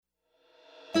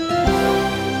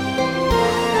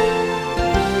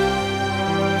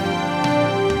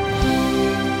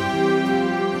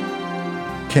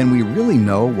Can we really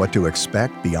know what to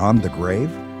expect beyond the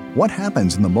grave? What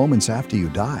happens in the moments after you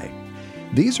die?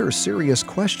 These are serious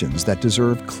questions that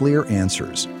deserve clear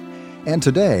answers. And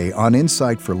today, on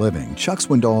Insight for Living, Chuck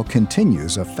Swindoll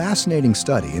continues a fascinating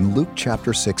study in Luke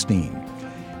chapter 16.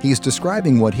 He's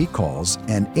describing what he calls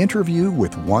an interview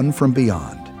with one from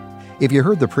beyond. If you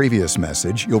heard the previous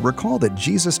message, you'll recall that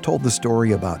Jesus told the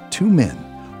story about two men.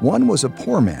 One was a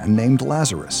poor man named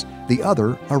Lazarus, the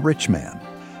other a rich man.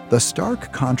 The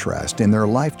stark contrast in their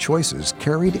life choices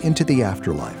carried into the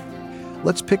afterlife.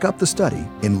 Let's pick up the study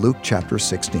in Luke chapter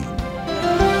 16.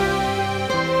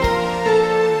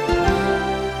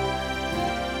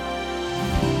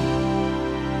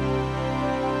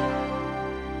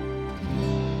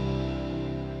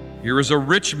 Here is a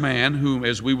rich man whom,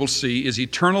 as we will see, is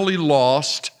eternally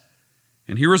lost.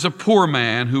 And here is a poor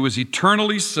man who is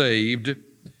eternally saved.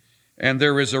 And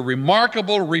there is a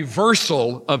remarkable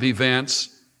reversal of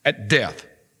events at death.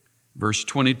 Verse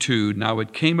 22, now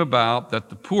it came about that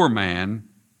the poor man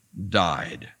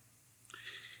died.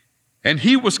 And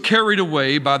he was carried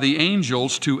away by the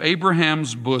angels to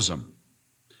Abraham's bosom.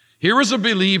 Here is a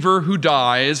believer who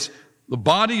dies. The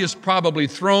body is probably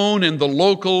thrown in the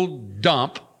local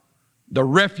dump, the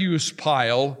refuse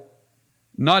pile,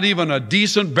 not even a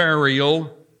decent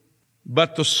burial,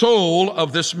 but the soul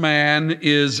of this man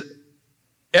is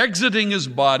exiting his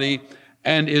body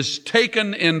and is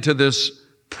taken into this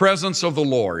presence of the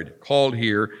Lord, called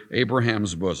here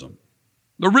Abraham's bosom.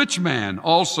 The rich man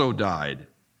also died,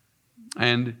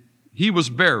 and he was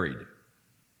buried.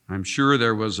 I'm sure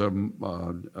there was a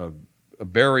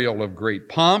burial of great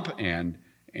pomp and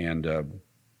a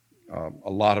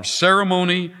lot of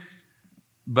ceremony,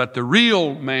 but the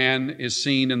real man is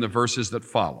seen in the verses that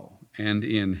follow. And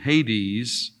in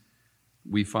Hades,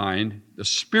 we find the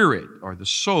spirit or the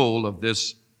soul of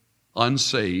this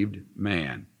unsaved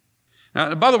man.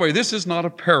 Now, by the way, this is not a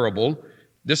parable.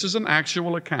 This is an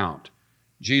actual account.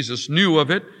 Jesus knew of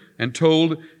it and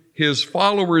told his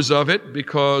followers of it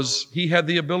because he had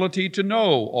the ability to know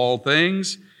all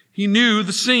things. He knew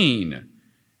the scene.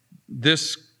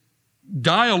 This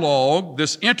dialogue,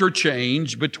 this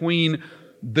interchange between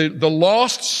the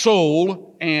lost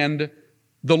soul and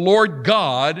the Lord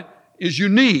God is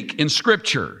unique in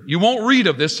Scripture. You won't read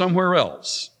of this somewhere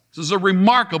else. This is a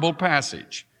remarkable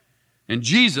passage. And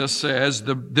Jesus says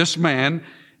this man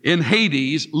in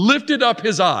Hades lifted up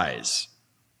his eyes,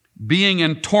 being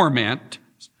in torment,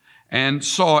 and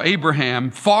saw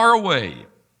Abraham far away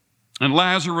and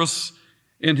Lazarus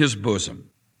in his bosom.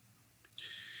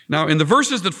 Now, in the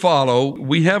verses that follow,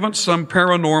 we haven't some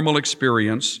paranormal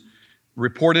experience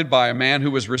reported by a man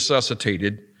who was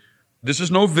resuscitated. This is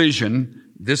no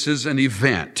vision. This is an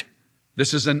event.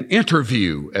 This is an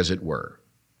interview, as it were.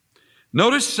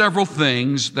 Notice several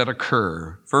things that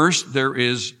occur. First, there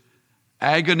is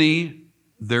agony.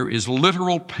 There is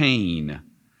literal pain.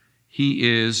 He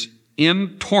is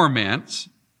in torment,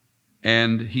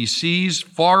 and he sees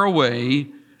far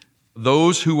away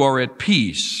those who are at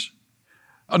peace.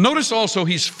 Notice also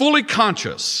he's fully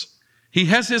conscious. He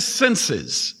has his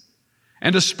senses.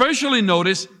 And especially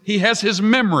notice he has his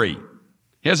memory.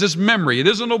 He has his memory. It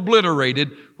isn't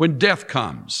obliterated when death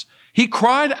comes. He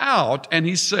cried out and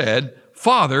he said,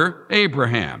 Father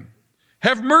Abraham,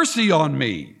 have mercy on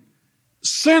me.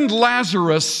 Send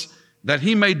Lazarus that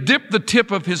he may dip the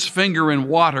tip of his finger in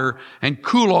water and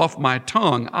cool off my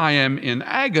tongue. I am in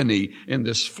agony in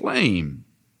this flame.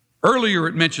 Earlier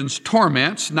it mentions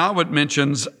torments. Now it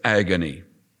mentions agony.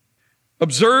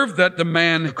 Observe that the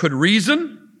man could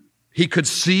reason. He could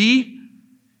see.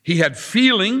 He had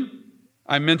feeling.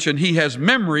 I mentioned he has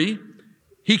memory.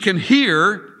 He can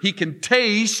hear. He can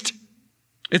taste.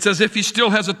 It's as if he still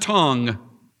has a tongue.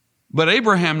 But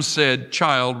Abraham said,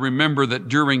 child, remember that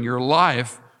during your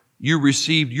life, you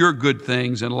received your good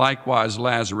things and likewise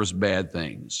Lazarus bad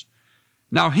things.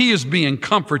 Now he is being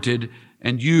comforted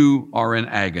and you are in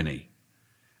agony.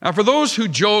 Now for those who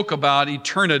joke about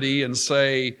eternity and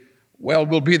say, well,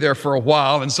 we'll be there for a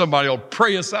while and somebody will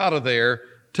pray us out of there,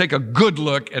 take a good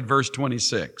look at verse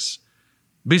 26.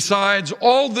 Besides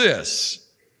all this,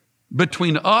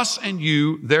 between us and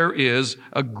you, there is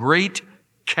a great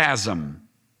chasm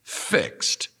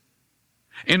fixed,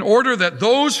 in order that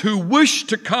those who wish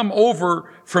to come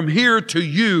over from here to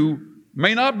you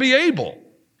may not be able,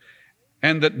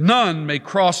 and that none may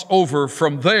cross over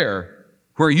from there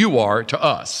where you are to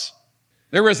us.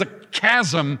 There is a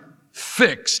chasm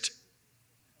fixed.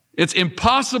 It's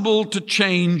impossible to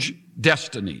change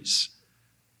destinies.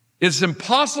 It's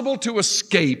impossible to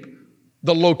escape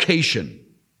the location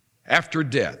after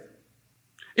death.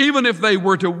 Even if they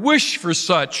were to wish for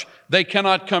such, They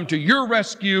cannot come to your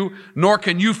rescue, nor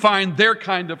can you find their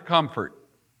kind of comfort.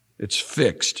 It's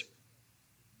fixed.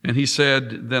 And he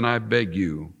said, then I beg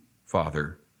you,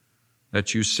 Father,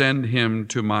 that you send him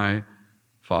to my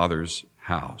father's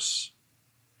house.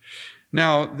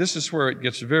 Now, this is where it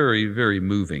gets very, very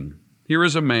moving. Here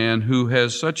is a man who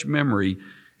has such memory,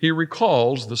 he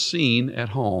recalls the scene at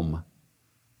home.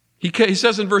 He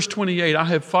says in verse 28, I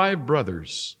have 5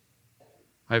 brothers.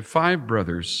 I have 5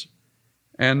 brothers.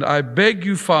 And I beg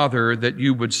you, Father, that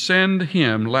you would send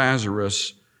him,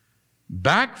 Lazarus,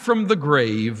 back from the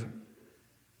grave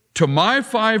to my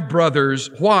 5 brothers.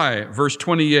 Why? Verse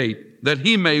 28, that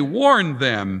he may warn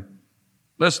them,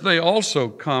 lest they also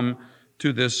come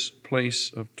to this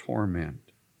place of torment.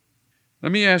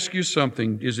 Let me ask you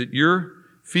something. Is it your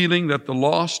feeling that the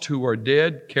lost who are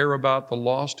dead care about the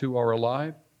lost who are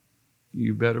alive?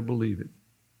 You better believe it.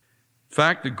 In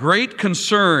fact, the great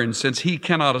concern, since he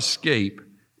cannot escape,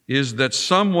 is that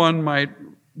someone might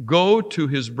go to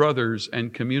his brothers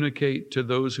and communicate to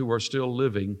those who are still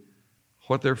living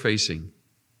what they're facing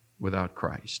without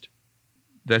Christ,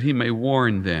 that he may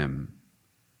warn them.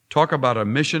 Talk about a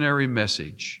missionary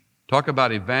message. Talk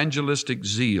about evangelistic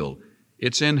zeal.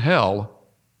 It's in hell,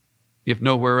 if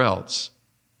nowhere else.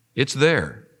 It's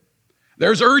there.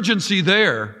 There's urgency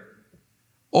there.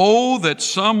 Oh, that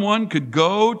someone could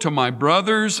go to my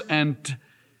brothers and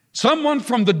someone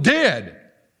from the dead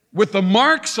with the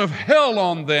marks of hell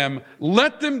on them,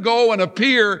 let them go and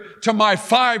appear to my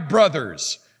 5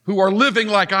 brothers who are living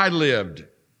like I lived,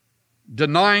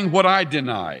 denying what I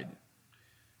denied.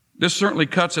 This certainly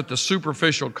cuts at the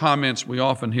superficial comments we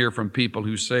often hear from people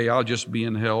who say, I'll just be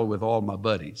in hell with all my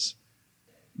buddies.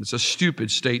 It's a stupid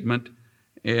statement,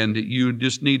 and you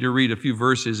just need to read a few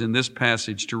verses in this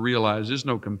passage to realize there's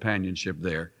no companionship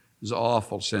there. There's an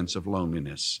awful sense of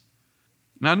loneliness.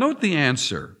 Now note the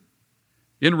answer.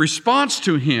 In response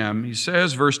to him, he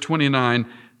says, verse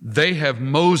 29, they have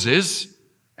Moses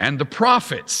and the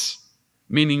prophets.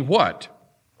 Meaning what?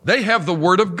 They have the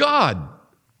Word of God.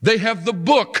 They have the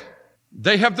book.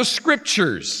 They have the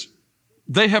Scriptures.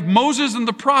 They have Moses and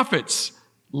the prophets.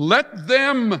 Let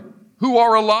them who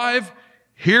are alive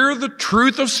hear the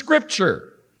truth of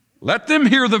Scripture. Let them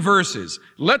hear the verses.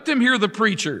 Let them hear the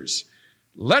preachers.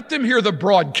 Let them hear the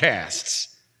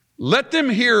broadcasts. Let them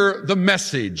hear the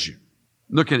message.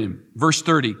 Look at him, verse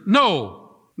 30.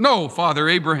 No, Father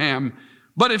Abraham,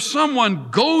 but if someone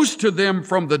goes to them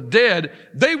from the dead,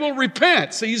 they will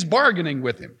repent. See, he's bargaining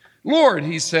with him. Lord,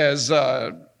 he says,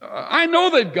 I know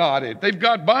they've got it. They've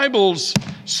got Bibles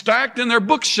stacked in their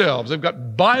bookshelves. They've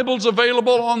got Bibles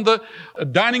available on the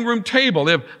dining room table.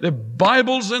 They have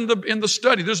Bibles in the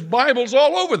study. There's Bibles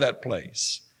all over that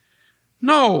place.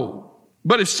 No,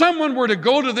 but if someone were to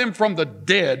go to them from the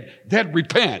dead, they'd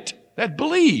repent. They'd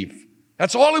believe.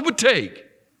 That's all it would take.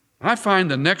 I find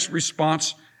the next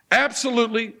response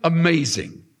absolutely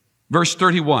amazing. Verse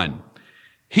 31,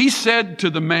 he said to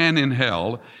the man in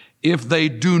hell, if they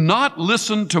do not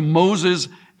listen to Moses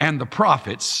and the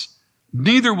prophets,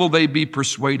 neither will they be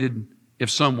persuaded if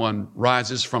someone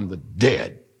rises from the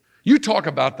dead. You talk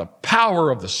about the power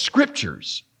of the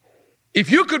Scriptures. If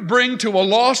you could bring to a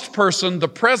lost person the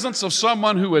presence of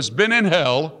someone who has been in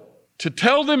hell to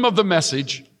tell them of the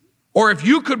message, or if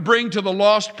you could bring to the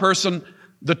lost person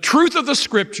the truth of the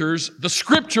Scriptures, the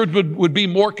Scripture would be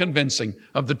more convincing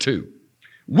of the two.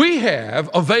 We have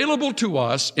available to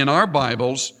us in our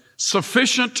Bibles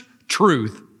sufficient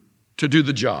truth to do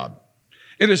the job.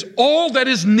 It is all that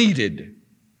is needed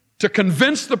to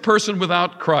convince the person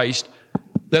without Christ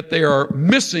that they are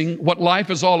missing what life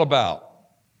is all about.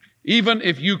 Even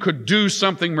if you could do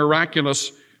something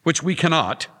miraculous, which we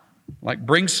cannot, like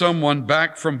bring someone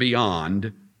back from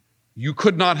beyond, you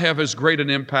could not have as great an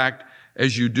impact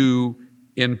as you do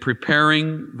in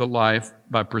preparing the life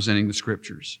by presenting the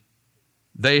Scriptures.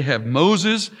 They have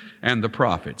Moses and the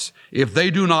prophets. If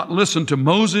they do not listen to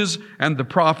Moses and the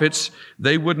prophets,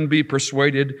 they wouldn't be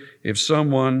persuaded if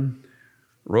someone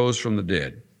rose from the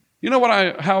dead. You know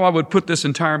how I would put this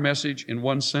entire message in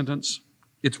one sentence?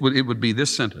 It would be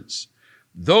this sentence.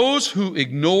 Those who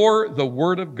ignore the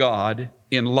Word of God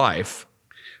in life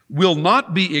will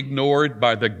not be ignored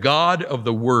by the God of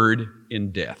the Word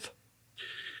in death.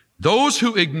 Those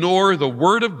who ignore the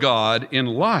Word of God in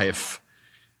life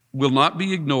will not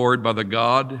be ignored by the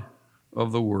God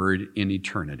of the Word in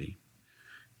eternity.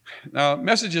 Now,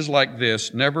 messages like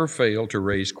this never fail to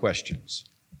raise questions.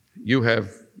 You have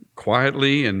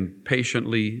quietly and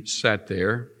patiently sat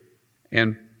there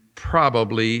and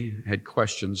probably had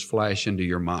questions flash into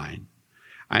your mind.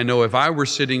 I know if I were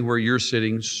sitting where you're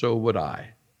sitting, so would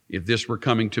I. If this were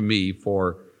coming to me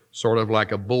for sort of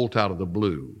like a bolt out of the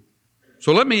blue.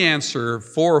 So let me answer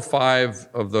 4 or 5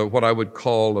 of what I would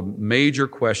call the major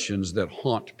questions that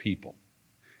haunt people.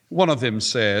 One of them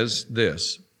says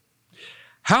this: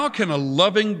 how can a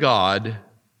loving God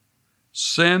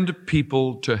send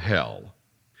people to hell?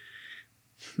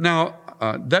 Now,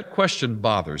 that question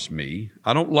bothers me.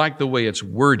 I don't like the way it's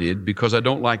worded because I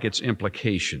don't like its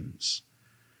implications.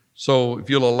 So if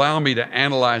you'll allow me to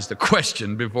analyze the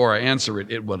question before I answer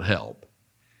it, it will help.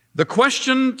 The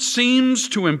question seems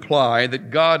to imply that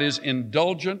God is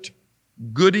indulgent,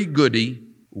 goody-goody,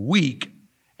 weak,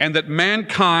 and that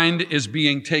mankind is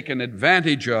being taken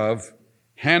advantage of,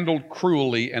 handled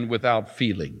cruelly and without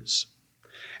feelings.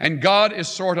 And God is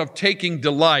sort of taking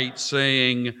delight,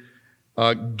 saying,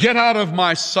 get out of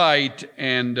my sight,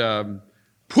 and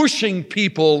pushing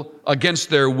people against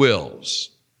their wills.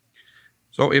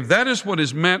 So if that is what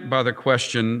is meant by the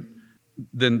question,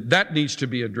 then that needs to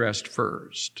be addressed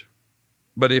first.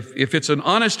 But if it's an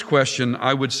honest question,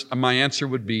 my answer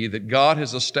would be that God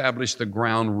has established the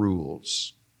ground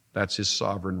rules. That's His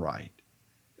sovereign right.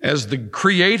 As the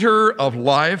creator of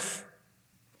life,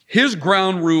 His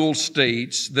ground rule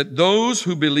states that those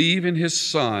who believe in His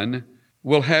Son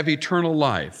will have eternal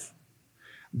life.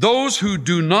 Those who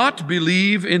do not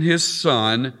believe in His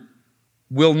Son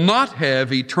will not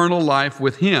have eternal life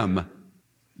with Him.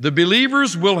 The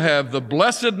believers will have the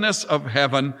blessedness of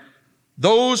heaven.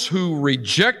 Those who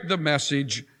reject the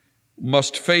message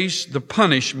must face the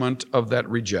punishment of that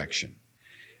rejection.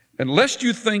 And lest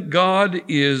you think God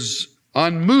is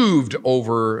unmoved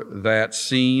over that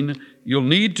scene, you'll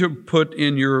need to put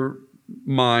in your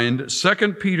mind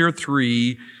 2 Peter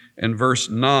 3 and verse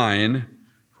 9,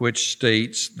 which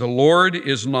states, "The Lord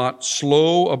is not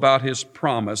slow about His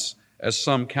promise, as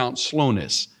some count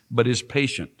slowness, but is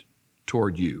patient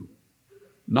toward you,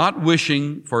 not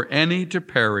wishing for any to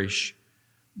perish,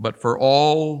 but for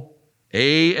all,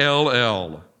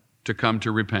 A-L-L, to come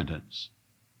to repentance."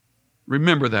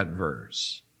 Remember that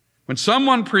verse. When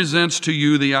someone presents to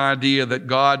you the idea that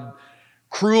God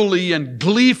cruelly and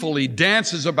gleefully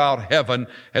dances about heaven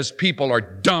as people are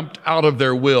dumped out of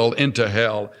their will into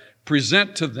hell,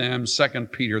 present to them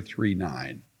 2 Peter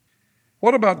 3:9.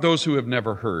 What about those who have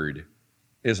never heard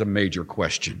is a major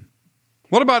question.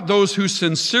 What about those who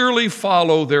sincerely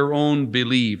follow their own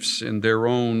beliefs and their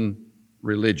own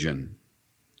religion?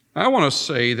 I want to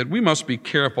say that we must be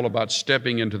careful about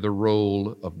stepping into the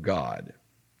role of God.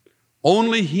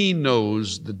 Only He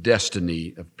knows the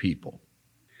destiny of people.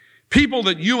 People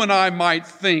that you and I might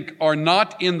think are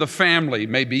not in the family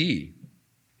may be.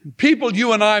 People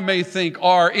you and I may think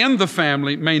are in the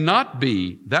family may not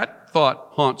be. That thought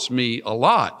haunts me a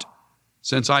lot,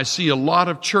 since I see a lot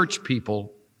of church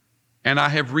people, and I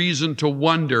have reason to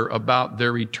wonder about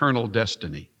their eternal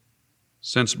destiny,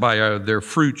 since by their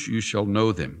fruits you shall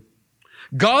know them.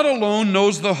 God alone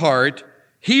knows the heart.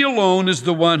 He alone is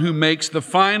the one who makes the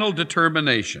final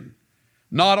determination.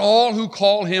 Not all who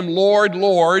call Him Lord,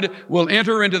 Lord will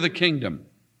enter into the kingdom.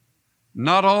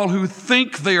 Not all who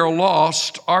think they are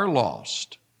lost are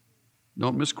lost.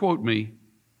 Don't misquote me.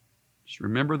 Just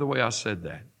remember the way I said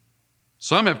that.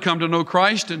 Some have come to know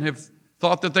Christ and have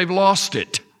thought that they've lost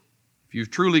it. If you've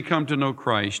truly come to know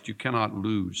Christ, you cannot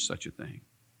lose such a thing.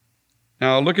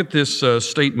 Now look at this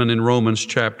statement in Romans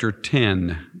chapter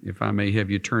 10, if I may have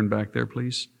you turn back there,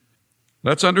 please.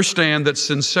 Let's understand that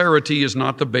sincerity is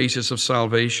not the basis of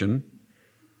salvation.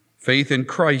 Faith in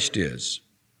Christ is.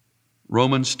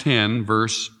 Romans 10,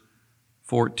 verse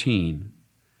 14.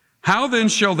 How then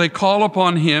shall they call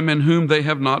upon Him in whom they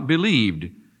have not believed?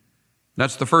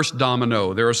 That's the first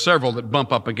domino. There are several that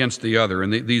bump up against the other,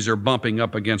 and these are bumping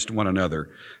up against one another.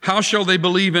 How shall they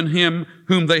believe in Him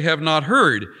whom they have not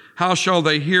heard? How shall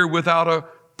they hear without a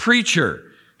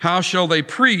preacher? How shall they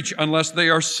preach unless they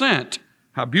are sent?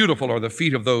 How beautiful are the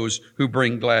feet of those who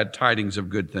bring glad tidings of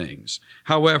good things.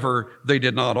 However, they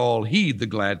did not all heed the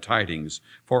glad tidings.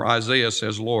 For Isaiah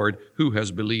says, Lord, who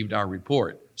has believed our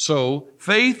report? So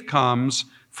faith comes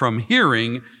from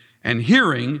hearing, and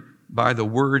hearing by the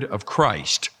word of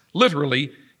Christ.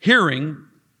 Literally, hearing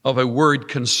of a word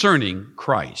concerning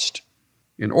Christ.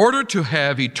 In order to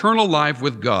have eternal life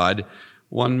with God,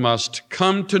 one must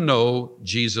come to know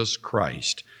Jesus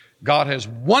Christ. God has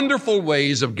wonderful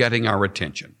ways of getting our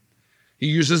attention. He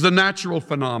uses the natural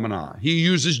phenomena. He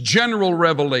uses general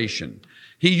revelation.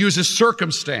 He uses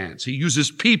circumstance. He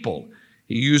uses people.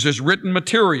 He uses written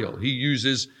material. He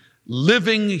uses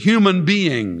living human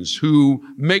beings who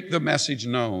make the message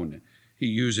known. He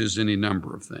uses any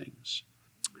number of things.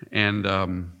 And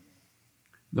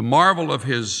the marvel of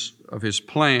his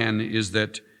plan is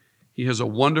that He has a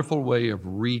wonderful way of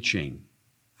reaching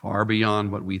far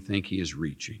beyond what we think He is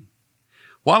reaching.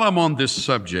 While I'm on this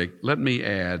subject, let me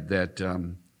add that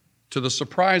to the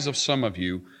surprise of some of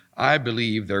you, I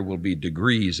believe there will be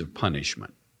degrees of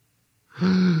punishment.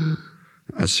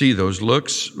 I see those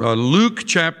looks. Luke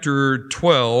chapter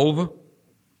 12,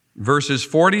 verses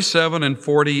 47 and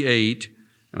 48,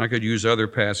 and I could use other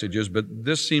passages, but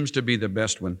this seems to be the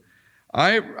best one.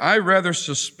 I rather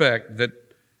suspect that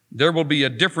there will be a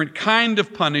different kind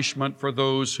of punishment for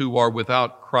those who are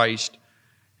without Christ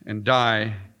and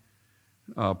die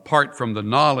apart from the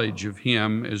knowledge of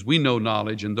Him as we know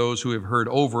knowledge, and those who have heard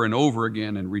over and over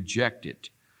again and reject it.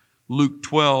 Luke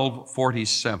 12,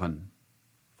 47,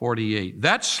 48.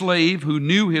 That slave who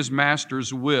knew his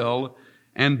master's will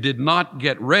and did not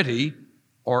get ready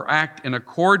or act in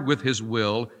accord with his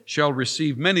will shall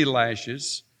receive many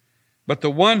lashes, but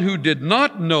the one who did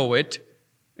not know it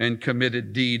and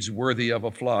committed deeds worthy of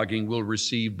a flogging will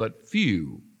receive but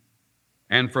few.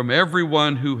 And from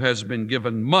everyone who has been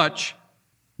given much,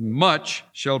 much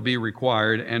shall be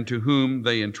required, and to whom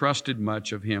they entrusted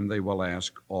much of him they will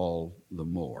ask all the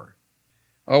more.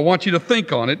 I want you to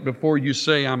think on it before you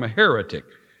say I'm a heretic.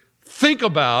 Think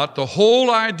about the whole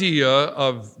idea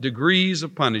of degrees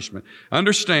of punishment.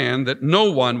 Understand that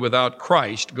no one without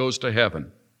Christ goes to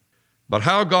heaven. But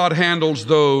how God handles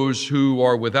those who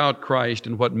are without Christ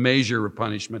and what measure of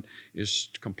punishment is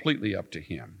completely up to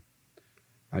Him.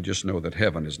 I just know that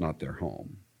heaven is not their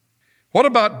home. What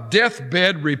about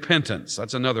deathbed repentance?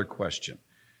 That's another question.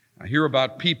 I hear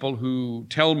about people who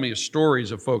tell me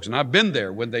stories of folks, and I've been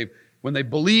there when they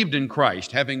believed in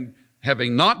Christ, having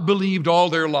not believed all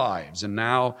their lives, and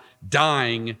now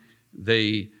dying,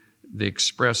 they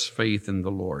express faith in the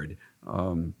Lord.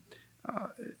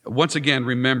 Once again,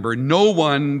 remember, no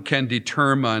one can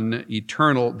determine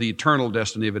the eternal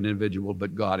destiny of an individual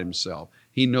but God Himself.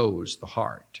 He knows the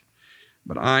heart.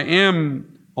 But I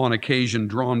am on occasion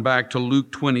drawn back to Luke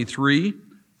 23,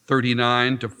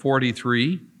 39 to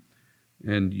 43.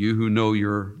 And you who know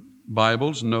your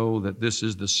Bibles know that this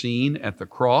is the scene at the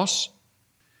cross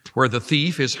where the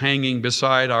thief is hanging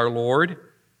beside our Lord.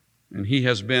 And he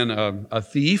has been a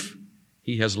thief.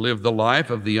 He has lived the life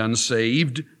of the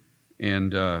unsaved.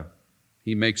 And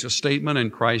he makes a statement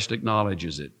and Christ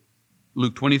acknowledges it.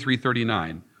 Luke 23,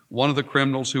 39. One of the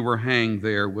criminals who were hanged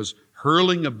there was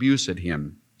hurling abuse at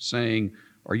him, saying,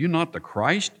 "Are you not the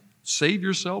Christ? Save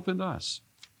yourself and us."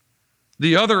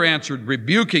 The other answered,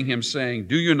 rebuking him, saying,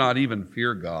 "Do you not even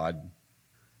fear God,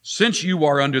 since you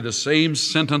are under the same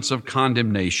sentence of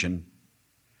condemnation?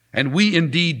 And we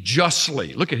indeed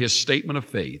justly," look at his statement of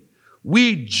faith,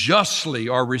 "we justly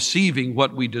are receiving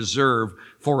what we deserve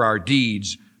for our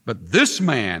deeds, but this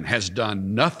man has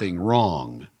done nothing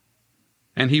wrong."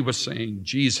 And he was saying,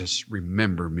 "Jesus,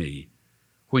 remember me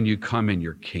when you come in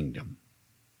your kingdom."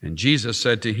 And Jesus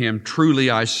said to him, "Truly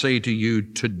I say to you,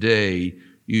 today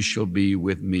you shall be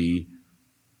with me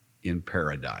in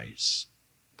paradise."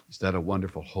 Is that a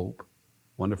wonderful hope?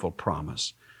 Wonderful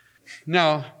promise?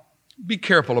 Now, be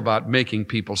careful about making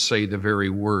people say the very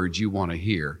words you want to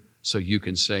hear so you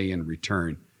can say in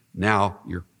return, "Now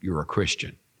you're a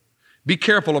Christian." Be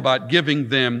careful about giving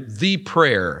them the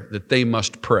prayer that they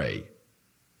must pray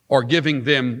or giving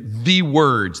them the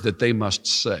words that they must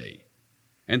say.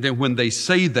 And then when they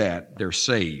say that, they're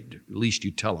saved. At least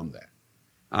you tell them that.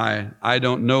 I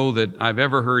don't know that I've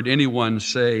ever heard anyone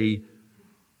say,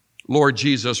 "Lord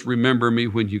Jesus, remember me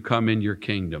when you come in your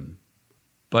kingdom."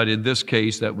 But in this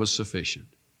case, that was sufficient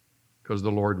because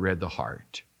the Lord read the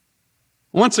heart.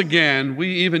 Once again,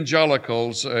 we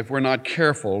evangelicals, if we're not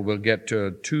careful, will get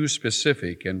too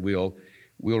specific and we'll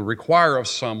require of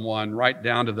someone right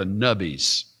down to the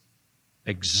nubbies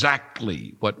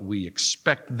exactly what we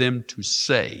expect them to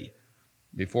say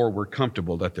before we're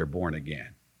comfortable that they're born again.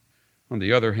 On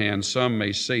the other hand, some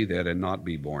may say that and not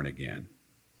be born again.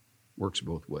 Works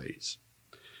both ways.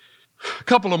 A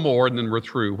couple of more and then we're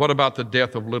through. What about the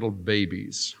death of little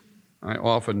babies? I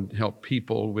often help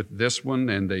people with this one,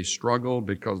 and they struggle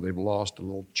because they've lost a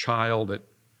little child that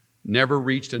never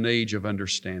reached an age of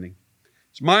understanding.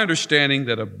 It's my understanding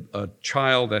that a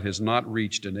child that has not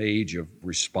reached an age of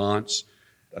response,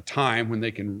 a time when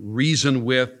they can reason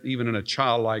with, even in a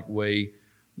childlike way,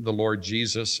 the Lord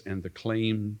Jesus and the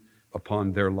claim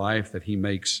upon their life that He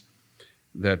makes,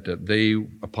 that they,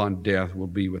 upon death, will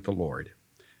be with the Lord.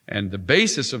 And the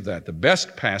basis of that, the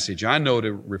best passage I know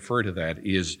to refer to that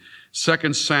is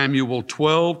 2 Samuel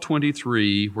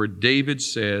 12:23, where David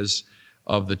says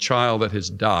of the child that has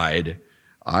died,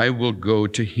 "I will go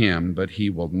to him, but he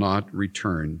will not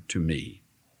return to me."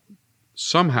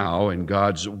 Somehow, in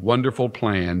God's wonderful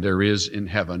plan, there is in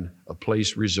heaven a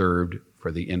place reserved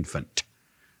for the infant,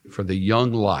 for the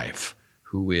young life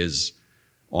who is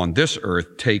on this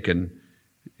earth taken.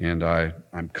 And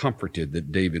I'm comforted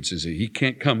that David says he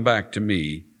can't come back to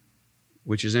me,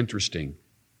 which is interesting.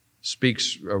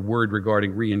 Speaks a word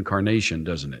regarding reincarnation,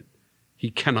 doesn't it? He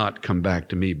cannot come back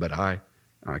to me, but I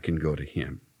can go to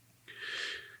him.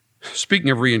 Speaking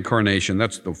of reincarnation,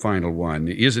 that's the final one.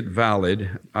 Is it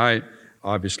valid? I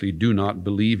obviously do not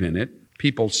believe in it.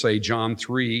 People say John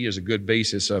 3 is a good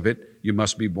basis of it. You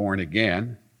must be born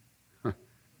again.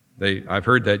 I've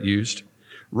heard that used.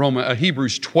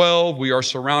 Hebrews 12, we are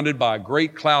surrounded by a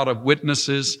great cloud of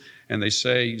witnesses, and they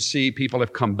say, you see, people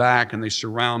have come back and they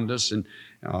surround us. And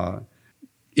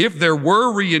if there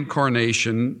were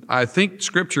reincarnation, I think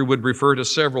Scripture would refer to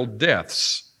several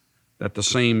deaths that the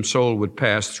same soul would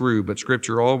pass through, but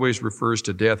Scripture always refers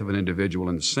to death of an individual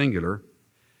in the singular.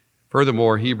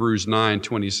 Furthermore, Hebrews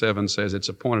 9:27 says it's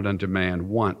appointed unto man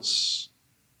once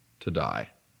to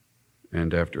die,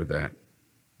 and after that,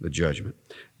 the judgment.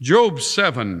 Job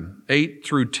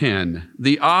 7:8-10,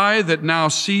 the eye that now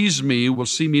sees me will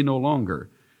see me no longer.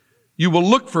 You will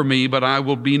look for me, but I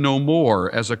will be no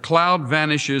more. As a cloud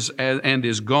vanishes and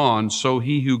is gone, so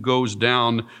he who goes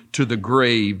down to the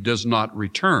grave does not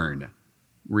return.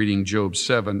 Reading Job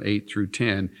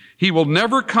 7:8-10, he will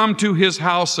never come to his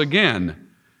house again.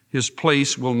 His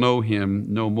place will know him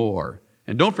no more.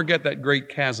 And don't forget that great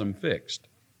chasm fixed,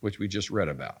 which we just read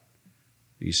about.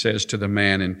 He says to the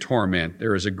man in torment,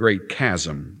 there is a great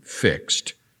chasm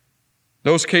fixed.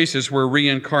 Those cases where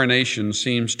reincarnation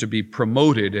seems to be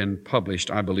promoted and published,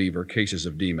 I believe, are cases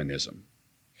of demonism.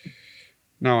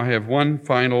 Now, I have one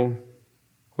final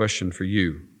question for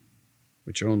you,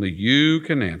 which only you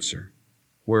can answer.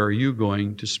 Where are you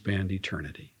going to spend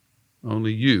eternity?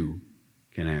 Only you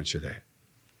can answer that.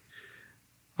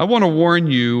 I want to warn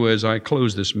you as I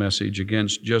close this message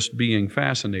against just being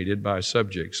fascinated by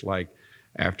subjects like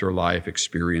afterlife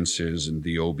experiences and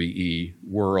the OBE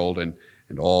world and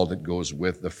all that goes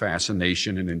with the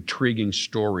fascination and intriguing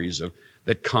stories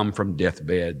that come from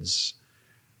deathbeds.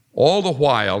 All the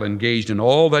while engaged in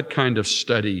all that kind of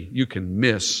study, you can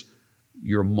miss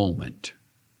your moment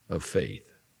of faith.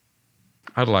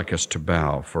 I'd like us to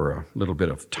bow for a little bit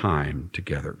of time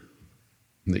together.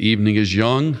 The evening is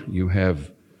young. You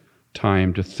have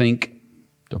time to think,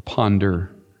 to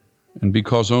ponder, and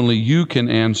because only you can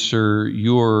answer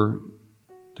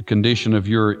the condition of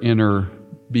your inner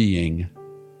being,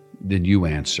 then you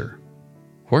answer,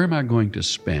 where am I going to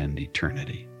spend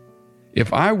eternity?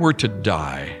 If I were to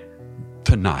die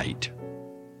tonight,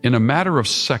 in a matter of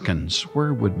seconds,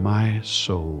 where would my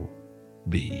soul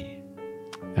be?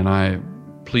 And I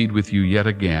plead with you yet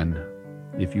again,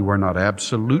 if you are not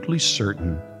absolutely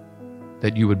certain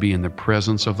that you would be in the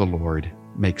presence of the Lord,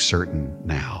 make certain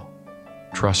now.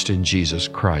 Trust in Jesus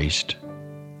Christ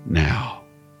now.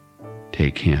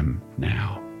 Take Him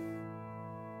now.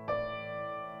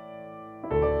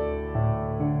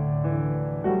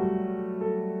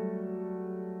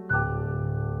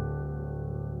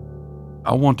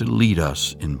 I want to lead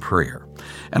us in prayer,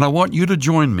 and I want you to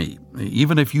join me,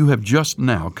 even if you have just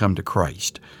now come to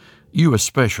Christ, you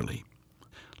especially.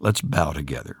 Let's bow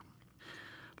together.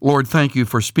 Lord, thank you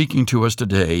for speaking to us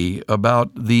today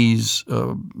about these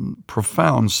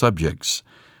profound subjects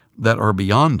that are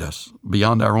beyond us,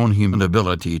 beyond our own human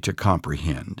ability to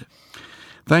comprehend.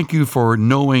 Thank you for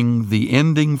knowing the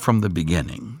ending from the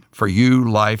beginning. For you,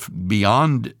 life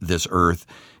beyond this earth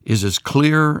is as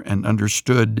clear and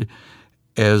understood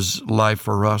as life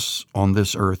for us on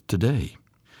this earth today.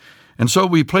 And so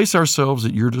we place ourselves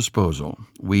at your disposal.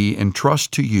 We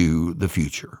entrust to you the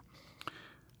future.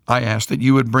 I ask that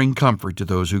you would bring comfort to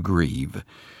those who grieve,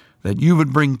 that you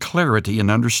would bring clarity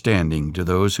and understanding to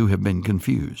those who have been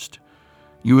confused.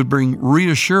 You would bring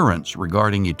reassurance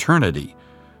regarding eternity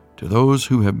to those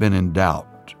who have been in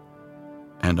doubt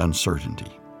and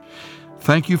uncertainty.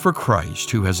 Thank you for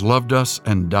Christ, who has loved us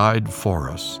and died for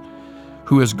us,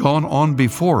 who has gone on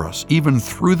before us, even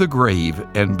through the grave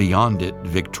and beyond it,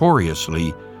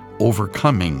 victoriously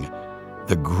overcoming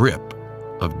the grip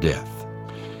of death.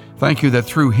 Thank you that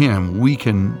through Him we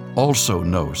can also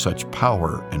know such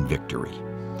power and victory.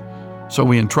 So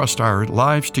we entrust our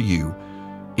lives to you,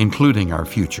 including our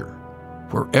future.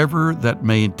 Wherever that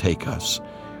may take us,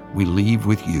 we leave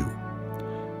with you.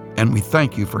 And we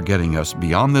thank you for getting us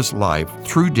beyond this life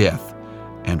through death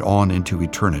and on into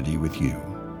eternity with you,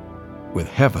 with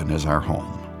heaven as our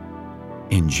home.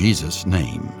 In Jesus'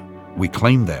 name, we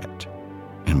claim that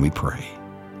and we pray.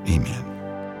 Amen.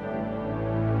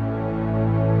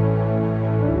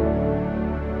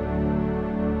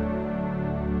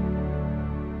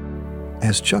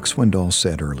 As Chuck Swindoll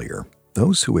said earlier,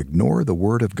 those who ignore the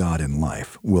Word of God in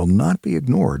life will not be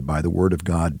ignored by the Word of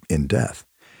God in death.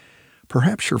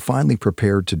 Perhaps you're finally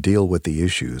prepared to deal with the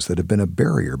issues that have been a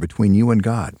barrier between you and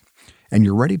God, and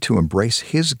you're ready to embrace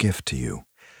His gift to you.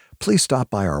 Please stop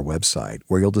by our website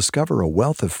where you'll discover a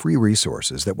wealth of free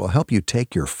resources that will help you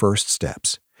take your first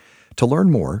steps. To learn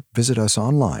more, visit us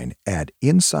online at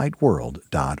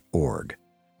insightworld.org.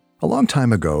 A long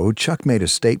time ago, Chuck made a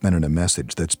statement in a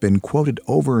message that's been quoted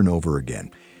over and over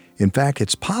again. In fact,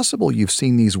 it's possible you've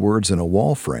seen these words in a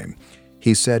wall frame.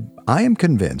 He said, "I am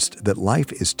convinced that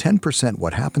life is 10%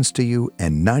 what happens to you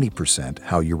and 90%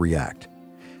 how you react."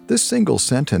 This single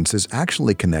sentence is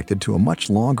actually connected to a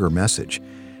much longer message.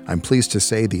 I'm pleased to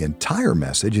say the entire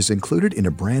message is included in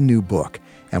a brand new book,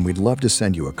 and we'd love to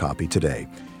send you a copy today.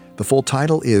 The full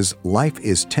title is Life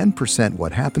is 10%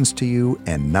 What Happens to You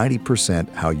and 90%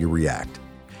 How You React.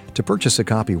 To purchase a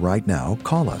copy right now,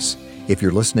 call us. If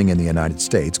you're listening in the United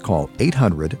States, call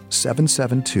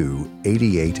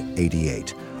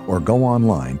 800-772-8888 or go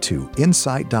online to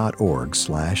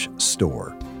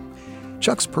insight.org/store.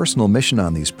 Chuck's personal mission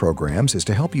on these programs is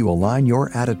to help you align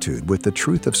your attitude with the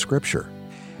truth of Scripture.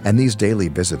 And these daily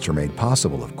visits are made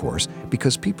possible, of course,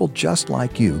 because people just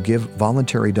like you give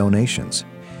voluntary donations.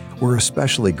 We're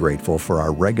especially grateful for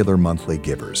our regular monthly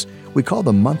givers. We call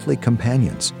them monthly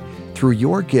companions. Through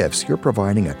your gifts, you're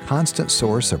providing a constant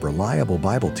source of reliable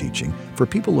Bible teaching for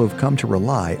people who have come to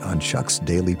rely on Chuck's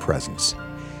daily presence.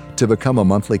 To become a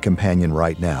monthly companion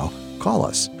right now, call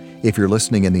us. If you're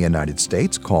listening in the United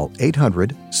States, call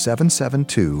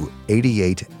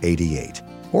 800-772-8888.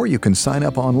 Or you can sign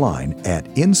up online at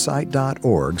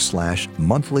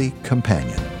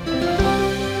insight.org/monthlycompanion.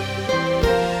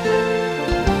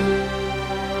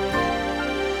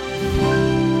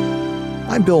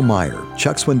 I'm Bill Meyer.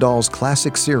 Chuck Swindoll's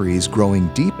classic series, Growing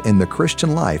Deep in the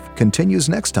Christian Life, continues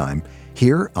next time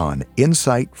here on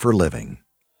Insight for Living.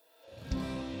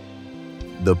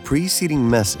 The preceding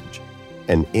message,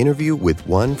 an interview with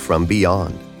one from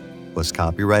beyond, was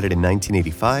copyrighted in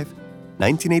 1985,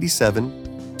 1987,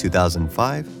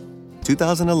 2005,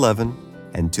 2011,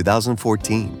 and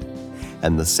 2014,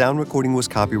 and the sound recording was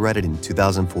copyrighted in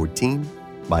 2014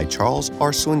 by Charles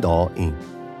R. Swindoll, Inc.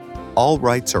 All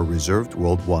rights are reserved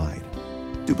worldwide.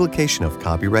 Duplication of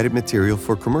copyrighted material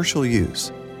for commercial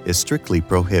use is strictly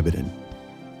prohibited.